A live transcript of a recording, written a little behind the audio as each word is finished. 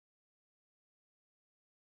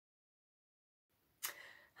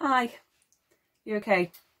Hi, you okay?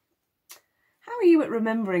 How are you at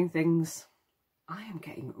remembering things? I am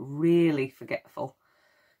getting really forgetful.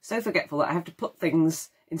 So forgetful that I have to put things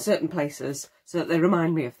in certain places so that they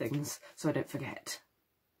remind me of things so I don't forget.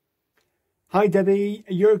 Hi Debbie,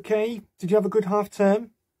 are you okay? Did you have a good half term?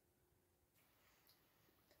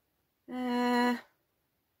 I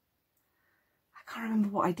can't remember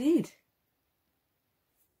what I did.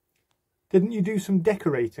 Didn't you do some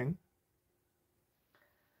decorating?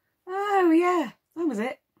 Oh yeah, that was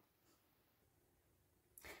it.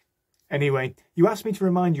 Anyway, you asked me to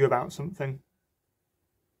remind you about something.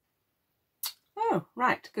 Oh,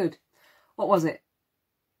 right, good. What was it?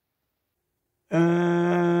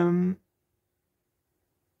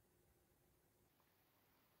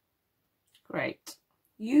 Great.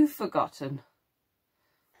 You've forgotten.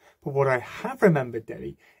 But what I have remembered,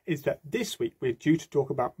 Debbie, is that this week we're due to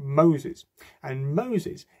talk about Moses. And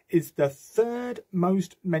Moses is the third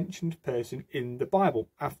most mentioned person in the Bible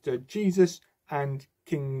after Jesus and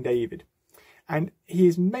King David. And he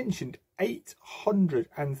is mentioned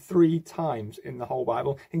 803 times in the whole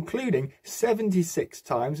Bible, including 76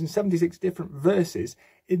 times and 76 different verses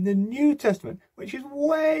in the New Testament, which is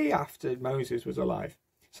way after Moses was alive.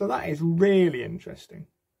 So that is really interesting.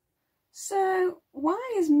 So,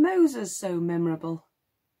 why is Moses so memorable?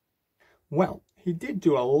 Well, he did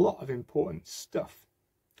do a lot of important stuff.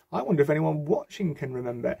 I wonder if anyone watching can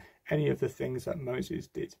remember any of the things that Moses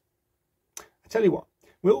did. I tell you what,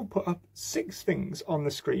 we'll put up 6 things on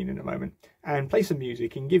the screen in a moment and play some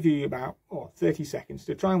music and give you about 30 seconds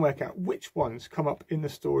to try and work out which ones come up in the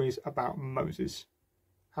stories about Moses.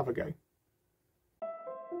 Have a go.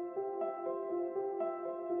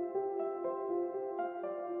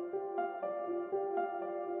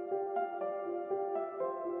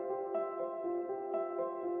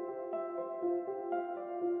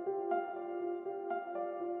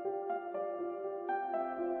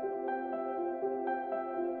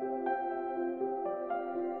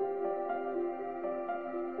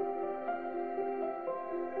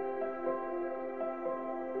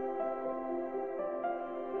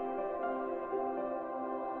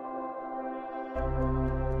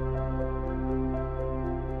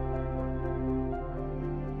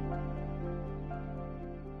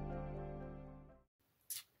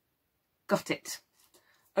 Got it.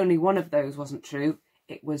 Only one of those wasn't true.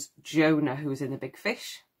 It was Jonah who was in the big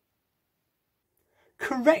fish.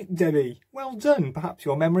 Correct, Debbie. Well done. Perhaps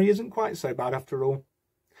your memory isn't quite so bad after all.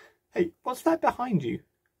 Hey, what's that behind you?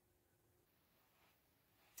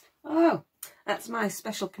 Oh, that's my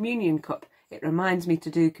special communion cup. It reminds me to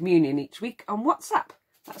do communion each week on WhatsApp.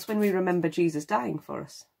 That's when we remember Jesus dying for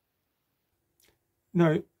us.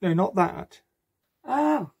 No, not that.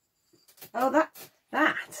 Oh,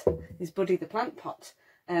 that is Buddy the plant pot.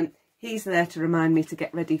 He's there to remind me to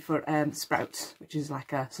get ready for Sprouts, which is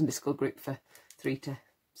like a Sunday school group for 3 to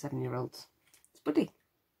 7-year-olds. It's Buddy.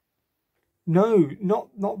 No,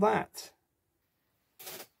 not that.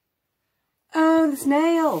 Oh, the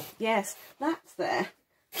snail. Yes, that's there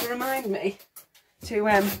to remind me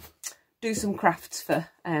to do some crafts for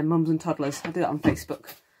mums and toddlers. I do that on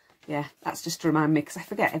Facebook. Yeah, that's just to remind me because I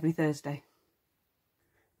forget every Thursday.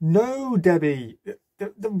 No, Debbie,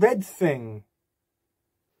 the red thing.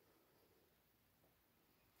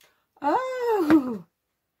 Oh,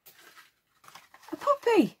 a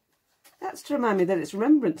puppy. That's to remind me that it's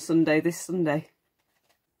Remembrance Sunday this Sunday.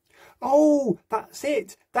 Oh, that's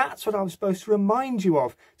it. That's what I was supposed to remind you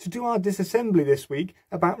of, to do our disassembly this week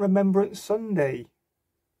about Remembrance Sunday.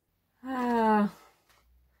 Ah,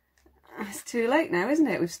 it's too late now, isn't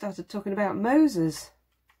it? We've started talking about Moses.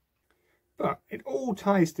 But it all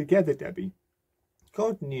ties together, Debbie.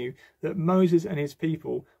 God knew that Moses and his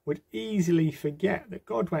people would easily forget that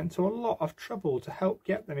God went to a lot of trouble to help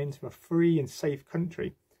get them into a free and safe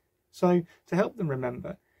country. So, to help them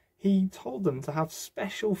remember, he told them to have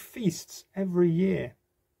special feasts every year.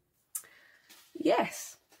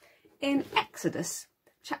 Yes. In Exodus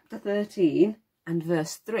chapter 13 and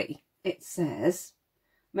verse 3, it says,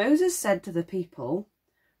 Moses said to the people,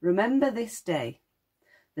 "Remember this day,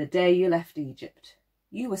 the day you left Egypt.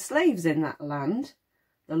 You were slaves in that land.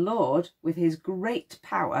 The Lord, with his great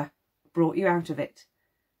power, brought you out of it."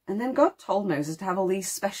 And then God told Moses to have all these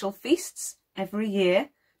special feasts every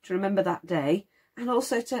year to remember that day, and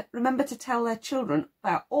also to remember to tell their children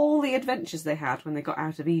about all the adventures they had when they got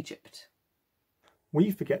out of Egypt.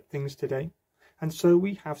 We forget things today, and so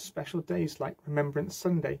we have special days like Remembrance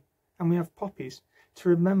Sunday, and we have poppies to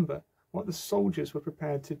remember what the soldiers were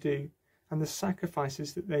prepared to do and the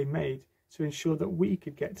sacrifices that they made to ensure that we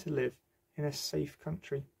could get to live in a safe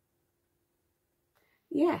country.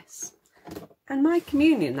 Yes, And my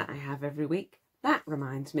communion that I have every week, that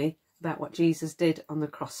reminds me about what Jesus did on the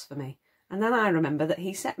cross for me. And then I remember that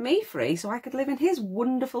he set me free so I could live in his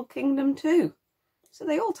wonderful kingdom too. So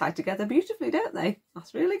they all tie together beautifully, don't they?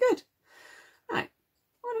 That's really good. Right,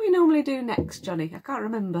 what do we normally do next, Johnny? I can't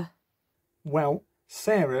remember. Well,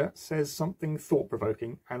 Sarah says something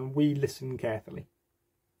thought-provoking and we listen carefully.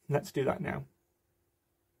 Let's do that now.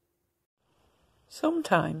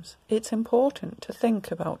 Sometimes it's important to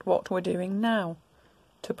think about what we're doing now,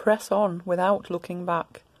 to press on without looking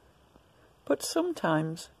back. But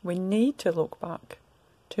sometimes we need to look back,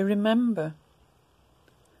 to remember.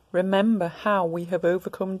 Remember how we have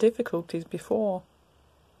overcome difficulties before.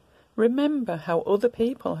 Remember how other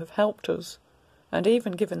people have helped us and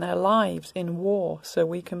even given their lives in war so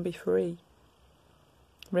we can be free.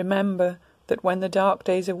 Remember that when the dark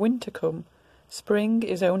days of winter come, spring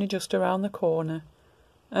is only just around the corner,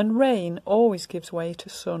 and rain always gives way to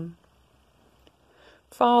sun.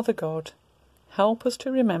 Father God, help us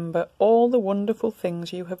to remember all the wonderful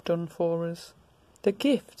things you have done for us, the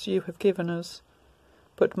gifts you have given us,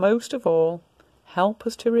 but most of all, help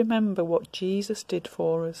us to remember what Jesus did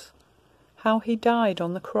for us, how he died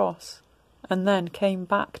on the cross and then came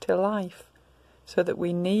back to life, so that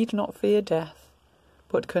we need not fear death,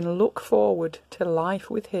 but can look forward to life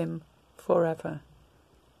with him forever.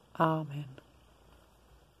 Amen.